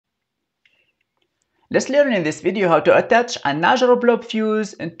Let's learn in this video how to attach an Azure Blob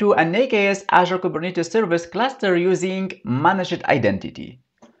Fuse into an AKS Azure Kubernetes Service cluster using managed identity.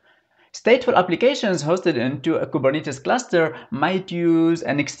 Stateful applications hosted into a Kubernetes cluster might use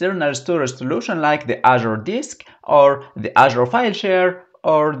an external storage solution like the Azure Disk or the Azure File Share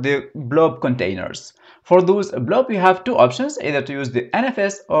or the Blob containers. For those Blob, we have two options, either to use the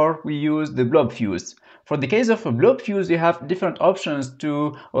NFS or we use the Blob Fuse. For the case of a Blob Fuse, you have different options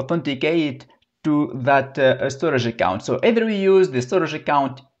to authenticate to that storage account. So either we use the storage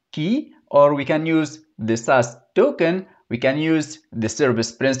account key or we can use the SAS token, we can use the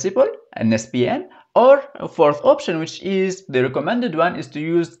service principal, an SPN, or a fourth option, which is the recommended one, is to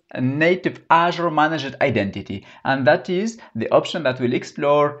use a native Azure managed identity. And that is the option that we'll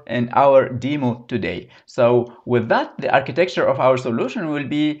explore in our demo today. So with that, the architecture of our solution will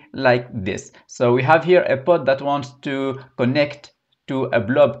be like this. So we have here a pod that wants to connect to a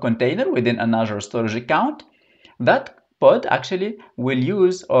blob container within an Azure storage account. That pod actually will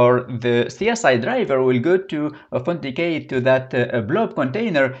use, or the CSI driver will go to authenticate to that blob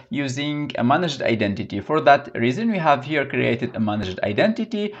container using a managed identity. For that reason, we have here created a managed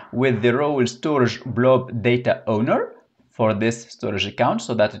identity with the role storage blob data owner for this storage account,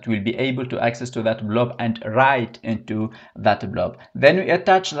 so that it will be able to access to that blob and write into that blob. Then we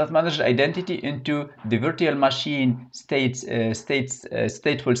attach that managed identity into the virtual machine stateful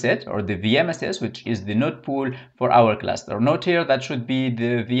set, or the VMSS, which is the node pool for our cluster. Note here that should be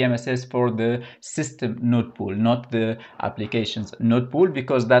the VMSS for the system node pool, not the applications node pool,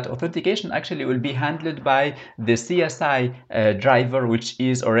 because that authentication actually will be handled by the CSI driver, which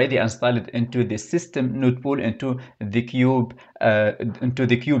is already installed into the system node pool, into the cube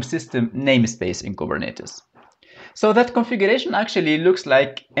system namespace in Kubernetes. So that configuration actually looks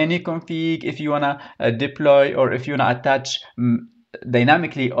like any config if you wanna deploy, or if you wanna attach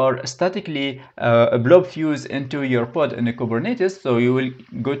dynamically or statically a blob fuse into your pod in a Kubernetes. So you will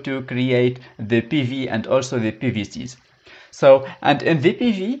go to create the PV and also the PVCs. So, and in the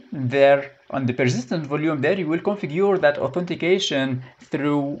PV there, on the persistent volume there, you will configure that authentication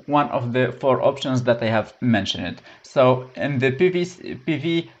through one of the four options that I have mentioned. So in the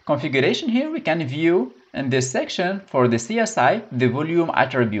PV configuration here, we can view in this section for the CSI the volume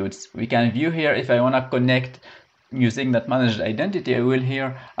attributes. We can view here if I want to connect using that managed identity. I will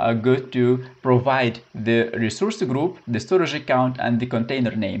here go to provide the resource group, the storage account, and the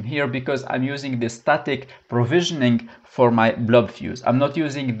container name here, because I'm using the static provisioning for my blob fuse. I'm not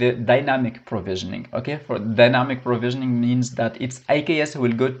using the dynamic provisioning. Okay, for dynamic provisioning means that it's AKS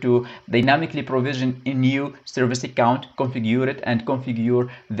will go to dynamically provision a new service account, configure it, and configure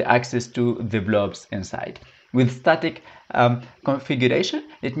the access to the blobs inside. With static configuration,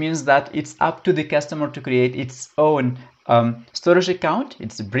 it means that it's up to the customer to create its own storage account.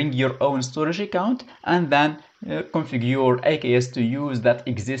 It's bring your own storage account and then configure AKS to use that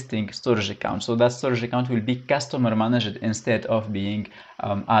existing storage account. So that storage account will be customer managed instead of being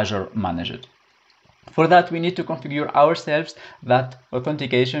Azure managed. For that, we need to configure ourselves that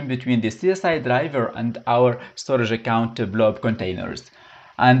authentication between the CSI driver and our storage account blob containers.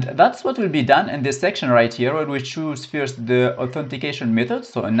 And that's what will be done in this section right here, where we choose first the authentication method.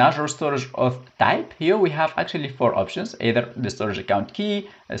 So in Azure Storage Auth type, here we have actually four options, either the storage account key,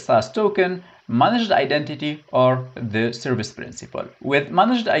 a SAS token, managed identity, or the service principal. With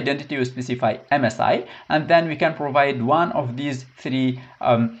managed identity, we specify MSI, and then we can provide one of these three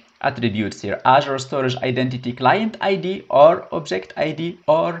attributes here: Azure Storage Identity Client ID, or Object ID,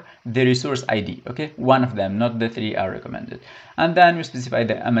 or the Resource ID. Okay, one of them, not the three are recommended. And then we specify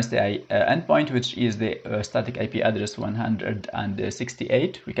the MSI endpoint, which is the static IP address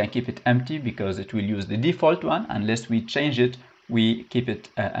 168. We can keep it empty because it will use the default one. Unless we change it, we keep it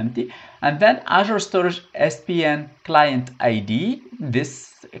empty. And then Azure Storage SPN Client ID. This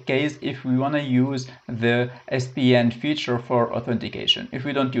case, if we want to use the SPN feature for authentication. If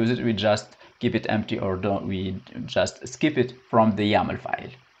we don't use it, we just keep it empty, or we just skip it from the YAML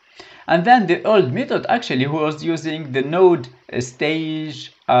file. And then the old method actually was using the node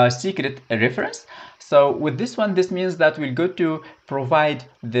stage secret reference. So with this one, this means that we'll go to provide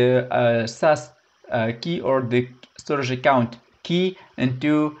the SAS key, or the storage account key,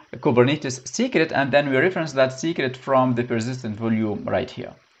 into a Kubernetes secret, and then we reference that secret from the persistent volume right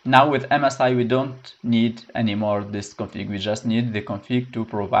here. Now with MSI, we don't need anymore this config. We just need the config to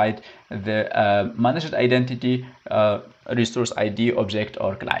provide the managed identity, resource ID, object,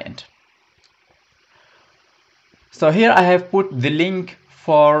 or client. So here I have put the link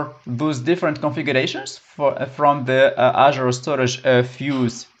for those different configurations from the Azure Storage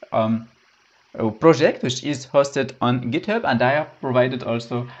Fuse project, which is hosted on GitHub, and I have provided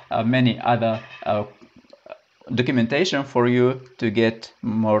also many other documentation for you to get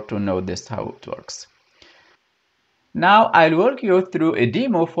more to know this how it works. Now I'll walk you through a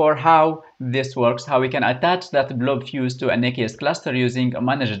demo for how this works, how we can attach that blob fuse to an AKS cluster using a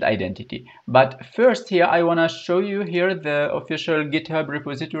managed identity. But first here I want to show you here the official GitHub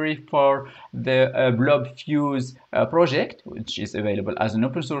repository for the blob fuse project, which is available as an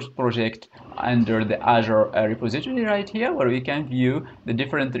open source project under the Azure repository right here, where we can view the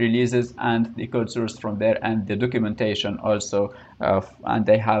different releases and the code source from there and the documentation also. And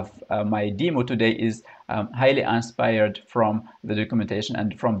I have my demo today is highly inspired from the documentation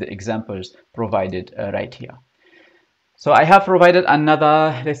and from the examples provided right here. So I have provided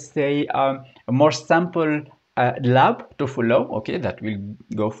another, let's say, a more sample lab to follow, okay, that will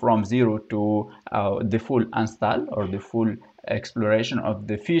go from 0 to the full install or the full exploration of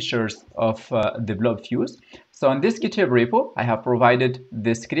the features of the blob fuse. So in this GitHub repo, I have provided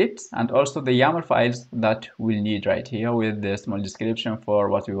the scripts and also the YAML files that we'll need right here with the small description for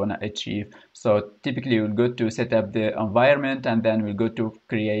what we want to achieve. So typically we'll go to set up the environment, and then we'll go to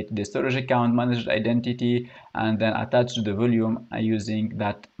create the storage account managed identity, and then attach the volume using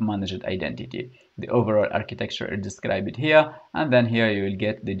that managed identity. The overall architecture is described here, and then here you will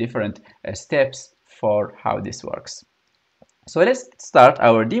get the different steps for how this works. So let's start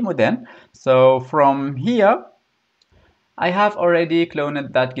our demo then. So from here, I have already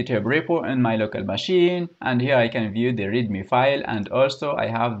cloned that GitHub repo in my local machine, and here I can view the README file, and also I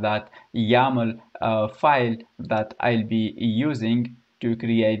have that YAML file that I'll be using to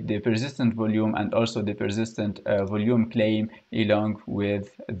create the persistent volume and also the persistent volume claim, along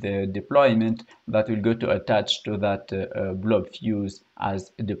with the deployment that will go to attach to that blob fuse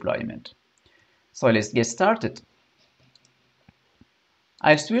as a deployment. So let's get started.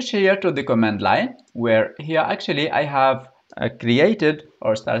 I'll switch here to the command line, where here actually I have created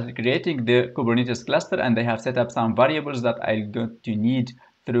or started creating the Kubernetes cluster, and I have set up some variables that I'm going to need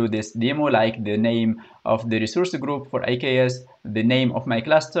through this demo, like the name of the resource group for AKS, the name of my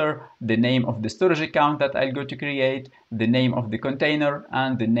cluster, the name of the storage account that I'll go to create, the name of the container,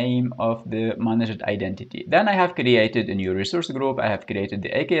 and the name of the managed identity. Then I have created a new resource group, I have created the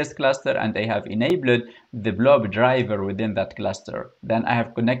AKS cluster, and I have enabled the blob driver within that cluster. Then I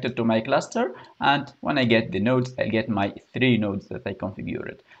have connected to my cluster, and when I get the nodes, I'll get my 3 nodes that I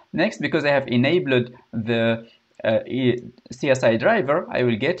configured. Next, because I have enabled the CSI driver, I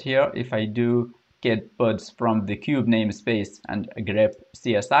will get here, if I do get pods from the kube namespace and grep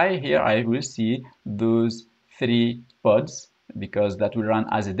CSI, here I will see those 3 pods, because that will run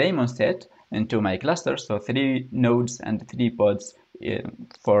as a daemon set into my cluster. So 3 nodes and 3 pods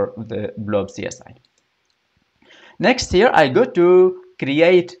for the blob CSI. Next, here I go to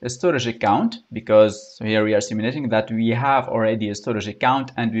create a storage account, because here we are simulating that we have already a storage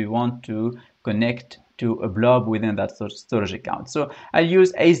account and we want to connect to a blob within that storage account. So I'll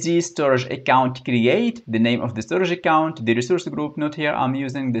use AZ storage account create, the name of the storage account, the resource group. Note here I'm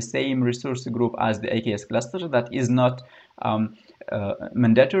using the same resource group as the AKS cluster. That is not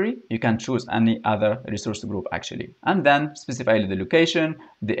mandatory. You can choose any other resource group actually. And then specify the location,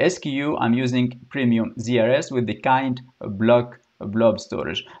 the SKU. I'm using premium ZRS with the kind block blob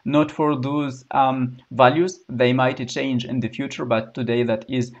storage. Note for those values, they might change in the future, but today that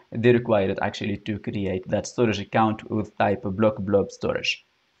is the required actually to create that storage account with type block blob storage.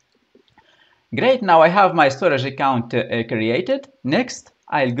 Great, now I have my storage account created. Next,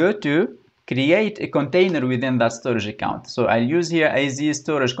 I'll go to create a container within that storage account. So I'll use here AZ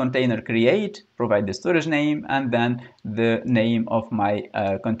storage container create, provide the storage name, and then the name of my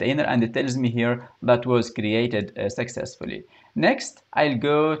container, and it tells me here that was created successfully. Next, I'll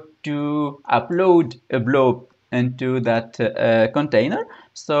go to upload a blob into that container.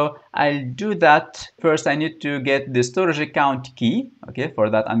 So I'll do that. First, I need to get the storage account key. Okay, for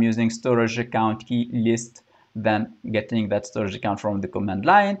that I'm using storage account key list, then getting that storage account from the command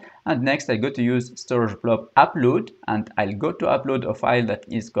line. And next I go to use storage blob upload, and I'll go to upload a file that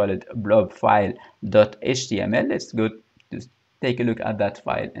is called blobfile.html. Let's go to take a look at that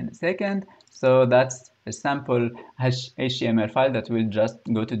file in a second. So that's a sample HTML file that will just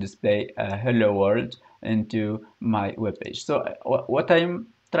go to display hello world into my web page. So what I'm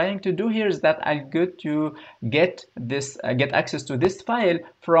trying to do here is that I'll go to get access to this file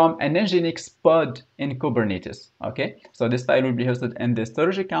from an Nginx pod in Kubernetes. Okay, so this file will be hosted in the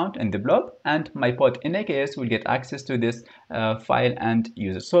storage account in the blob, and my pod in AKS will get access to this file and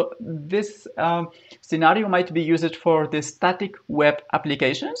use it. So this scenario might be used for the static web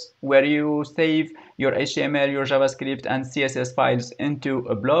applications, where you save your HTML, your JavaScript, and CSS files into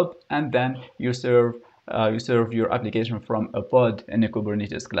a blob, and then you serve you serve your application from a pod in a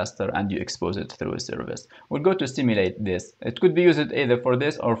Kubernetes cluster and you expose it through a service. We'll go to simulate this. It could be used either for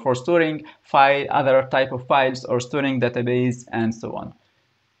this or for storing other type of files or storing database and so on.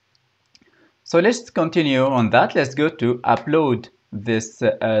 So let's continue on that. Let's go to upload this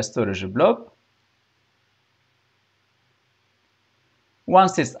storage blob.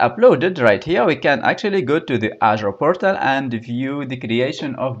 Once it's uploaded right here, we can actually go to the Azure portal and view the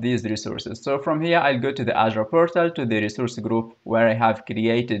creation of these resources. So from here, I'll go to the Azure portal to the resource group where I have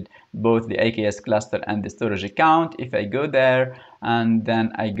created both the AKS cluster and the storage account. If I go there and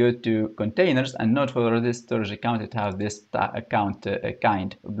then I go to containers, and note for this storage account, it has this account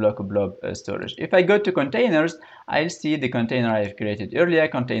kind blob storage. If I go to containers, I'll see the container I've created earlier,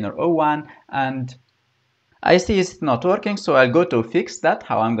 container 01, and I see it's not working, so I'll go to fix that.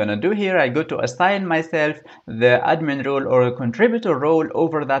 How I'm gonna do here, I go to assign myself the admin role or a contributor role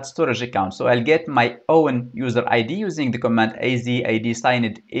over that storage account. So I'll get my own user ID using the command azid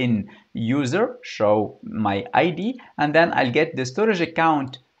signed in user, show my ID, and then I'll get the storage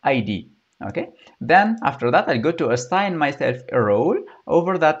account ID. Okay, then after that I'll go to assign myself a role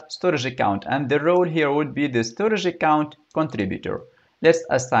over that storage account, and the role here would be the storage account contributor. Let's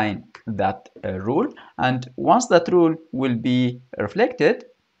assign that rule, and once that rule will be reflected,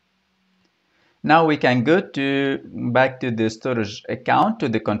 now we can go back to the storage account, to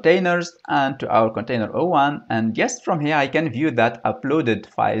the containers, and to our container 01, and just from here I can view that uploaded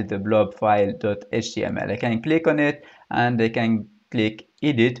file, the blob file.html. I can click on it and I can click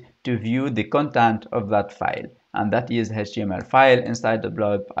edit to view the content of that file, and that is HTML file inside the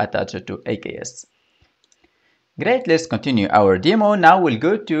blob attached to AKS. Great, let's continue our demo. Now we'll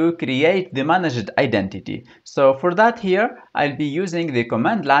go to create the managed identity. So for that here, I'll be using the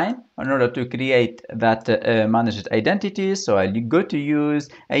command line in order to create that managed identity. So I'll go to use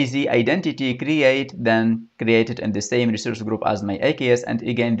az identity create, then create it in the same resource group as my AKS. And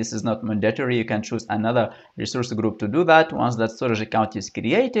again, this is not mandatory. You can choose another resource group to do that. Once that storage account is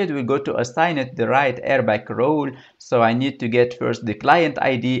created, we go to assign it the right airbag role. So I need to get first the client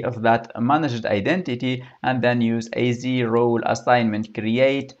ID of that managed identity, and then use az role assignment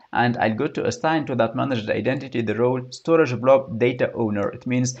create, and I'll go to assign to that managed identity the role storage blob data owner. It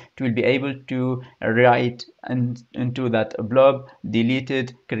means it will be able to write into that blob, delete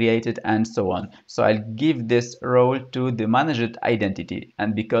it, create it, and so on. So I'll give this role to the managed identity,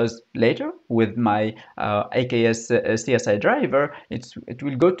 and because later with my AKS CSI driver, it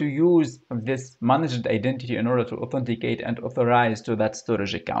will go to use this managed identity in order to authenticate and authorize to that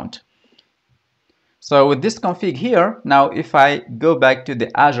storage account. So with this config here, now if I go back to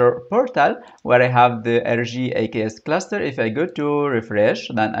the Azure portal where I have the RG AKS cluster, if I go to refresh,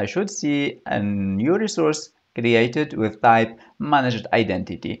 then I should see a new resource created with type managed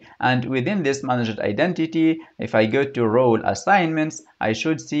identity. And within this managed identity, if I go to role assignments, I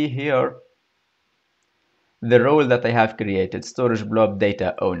should see here the role that I have created, storage blob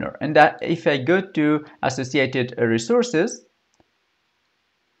data owner. And that if I go to associated resources,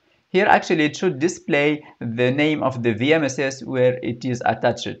 here actually it should display the name of the VMSS where it is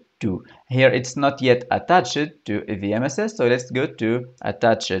attached to. Here it's not yet attached to a VMSS, so let's go to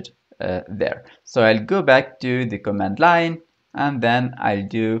attach it there. So I'll go back to the command line, and then I'll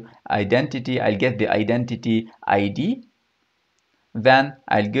do identity. I'll get the identity ID. Then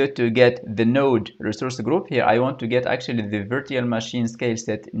I'll go to get the node resource group. Here I want to get actually the virtual machine scale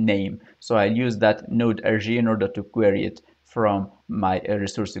set name. So I'll use that node RG in order to query it from my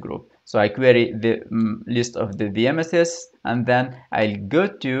resource group. So I query the list of the VMSS, and then I'll go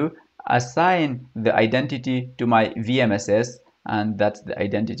to assign the identity to my VMSS, and that's the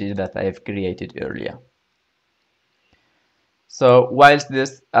identity that I have created earlier. So whilst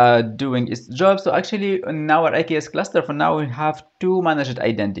this doing its job, so actually in our AKS cluster for now we have two managed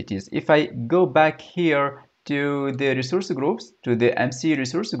identities. If I go back here to the resource groups, to the MC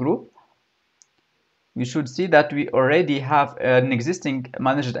resource group, we should see that we already have an existing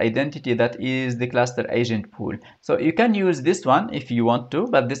managed identity that is the cluster agent pool. So you can use this one if you want to,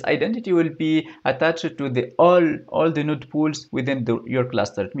 but this identity will be attached to the all the node pools within your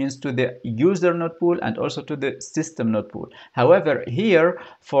cluster. It means to the user node pool and also to the system node pool. However, here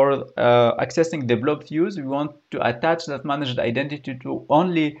for accessing the Blob Fuse, we want to attach that managed identity to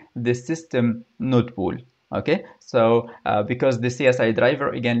only the system node pool. Okay, so because the CSI driver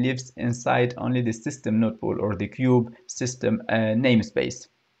again lives inside only the system node pool or the cube system namespace.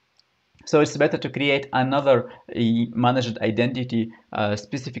 So it's better to create another managed identity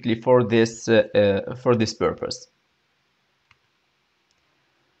specifically for this purpose.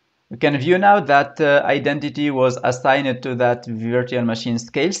 We can view now that identity was assigned to that virtual machine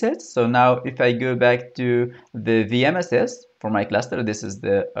scale set. So now if I go back to the VMSS for my cluster, this is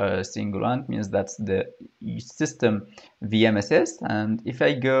the single one, means that's the system VMSS. And if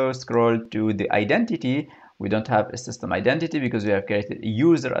I go scroll to the identity, we don't have a system identity because we have created a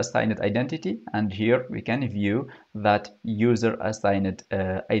user assigned identity. And here we can view that user assigned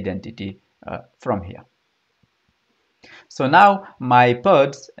identity from here. So now my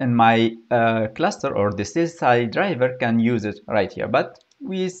pods in my cluster or the CSI driver can use it right here, but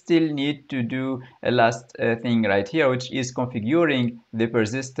we still need to do a last thing right here, which is configuring the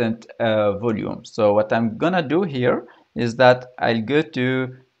persistent volume. So what I'm gonna do here is that I'll go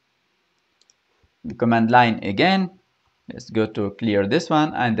to the command line again. Let's go to clear this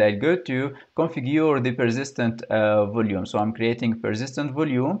one, and I'll go to configure the persistent volume. So I'm creating persistent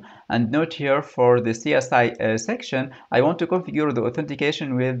volume, and note here for the CSI section, I want to configure the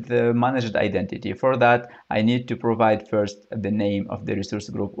authentication with the managed identity. For that, I need to provide first the name of the resource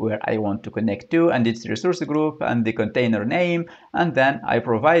group where I want to connect to, and its resource group and the container name, and then I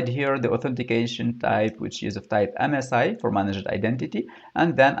provide here the authentication type, which is of type MSI for managed identity,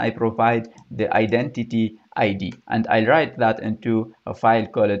 and then I provide the identity ID, and I'll write that into a file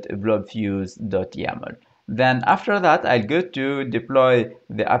called blobfuse.yaml. Then after that, I'll go to deploy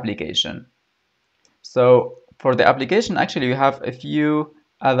the application. So for the application, actually, we have a few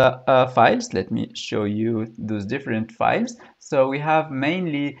other files. Let me show you those different files. So we have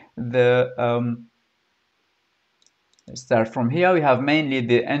mainly the start from here. We have mainly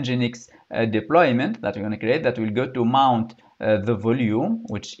the Nginx deployment that we're going to create, that will go to mount the volume,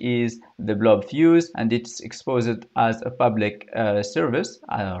 which is the Blob Fuse, and it's exposed as a public service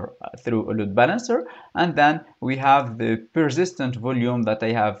through a load balancer. And then we have the persistent volume that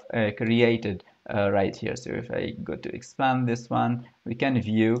I have created right here. So if I go to expand this one, we can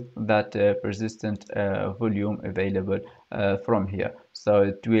view that persistent volume available from here. So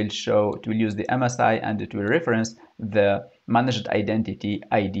it will show, it will use the MSI, and it will reference the managed identity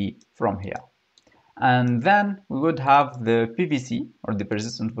ID from here. And then we would have the PVC, or the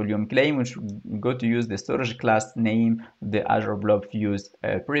persistent volume claim, which will go to use the storage class name, the Azure Blob Fuse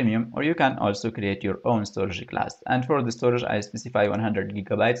Premium, or you can also create your own storage class. And for the storage, I specify 100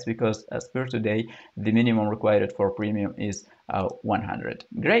 gigabytes because as per today, the minimum required for Premium is 100.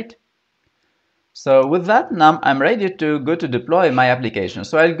 Great. So with that, now I'm ready to go to deploy my application.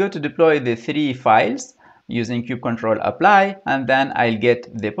 So I'll go to deploy the 3 files using kube control apply, and then I'll get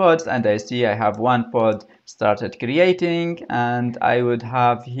the pods, and I see I have one pod started creating, and I would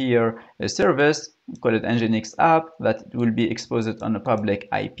have here a service, call it Nginx app, that will be exposed on a public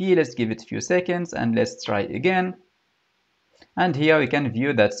IP. Let's give it a few seconds and let's try again. And here we can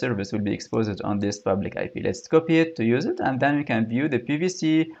view that service will be exposed on this public IP. Let's copy it to use it, and then we can view the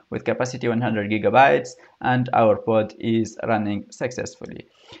PVC with capacity 100 gigabytes, and our pod is running successfully.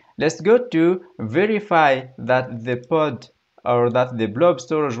 Let's go to verify that the pod or that the blob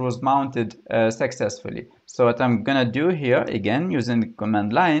storage was mounted successfully. So what I'm gonna do here, again using the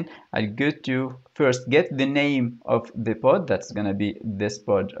command line, I'll go to first get the name of the pod. That's gonna be this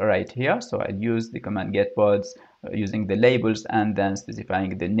pod right here. So I'll use the command get pods using the labels and then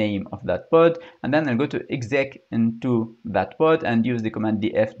specifying the name of that pod, and then I'll go to exec into that pod and use the command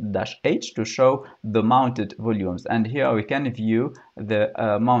df-h to show the mounted volumes. And here we can view the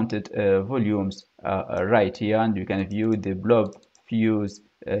mounted volumes right here, and you can view the Blob Fuse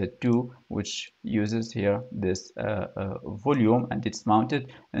 2, which uses here this volume, and it's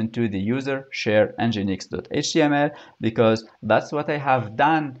mounted into the user share nginx.html because that's what I have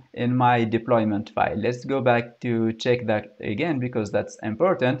done in my deployment file. Let's go back to check that again because that's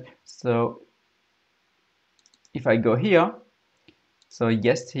important. So if I go here, so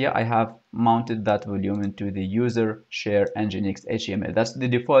yes, here I have mounted that volume into the user share nginx HTML. That's the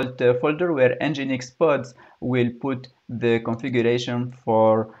default folder where nginx pods will put the configuration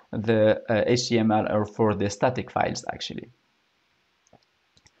for the HTML or for the static files actually.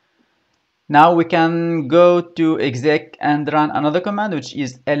 Now we can go to exec and run another command, which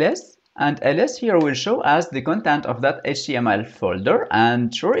is ls. And ls here will show us the content of that HTML folder,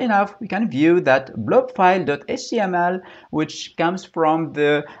 and sure enough we can view that blobfile.html, which comes from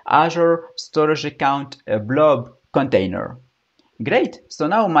the Azure storage account blob container. Great, so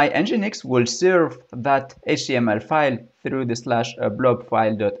now my Nginx will serve that HTML file through the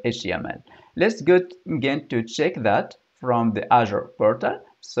 /blobfile.html. Let's go again to check that from the Azure portal.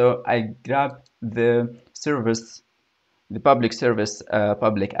 So I grab the service, the public service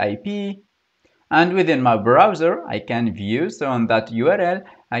public IP, and within my browser I can view, so on that URL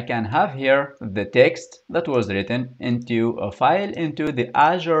I can have here the text that was written into a file into the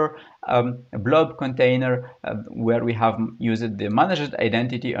Azure Blob container where we have used the managed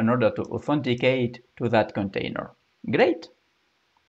identity in order to authenticate to that container. Great.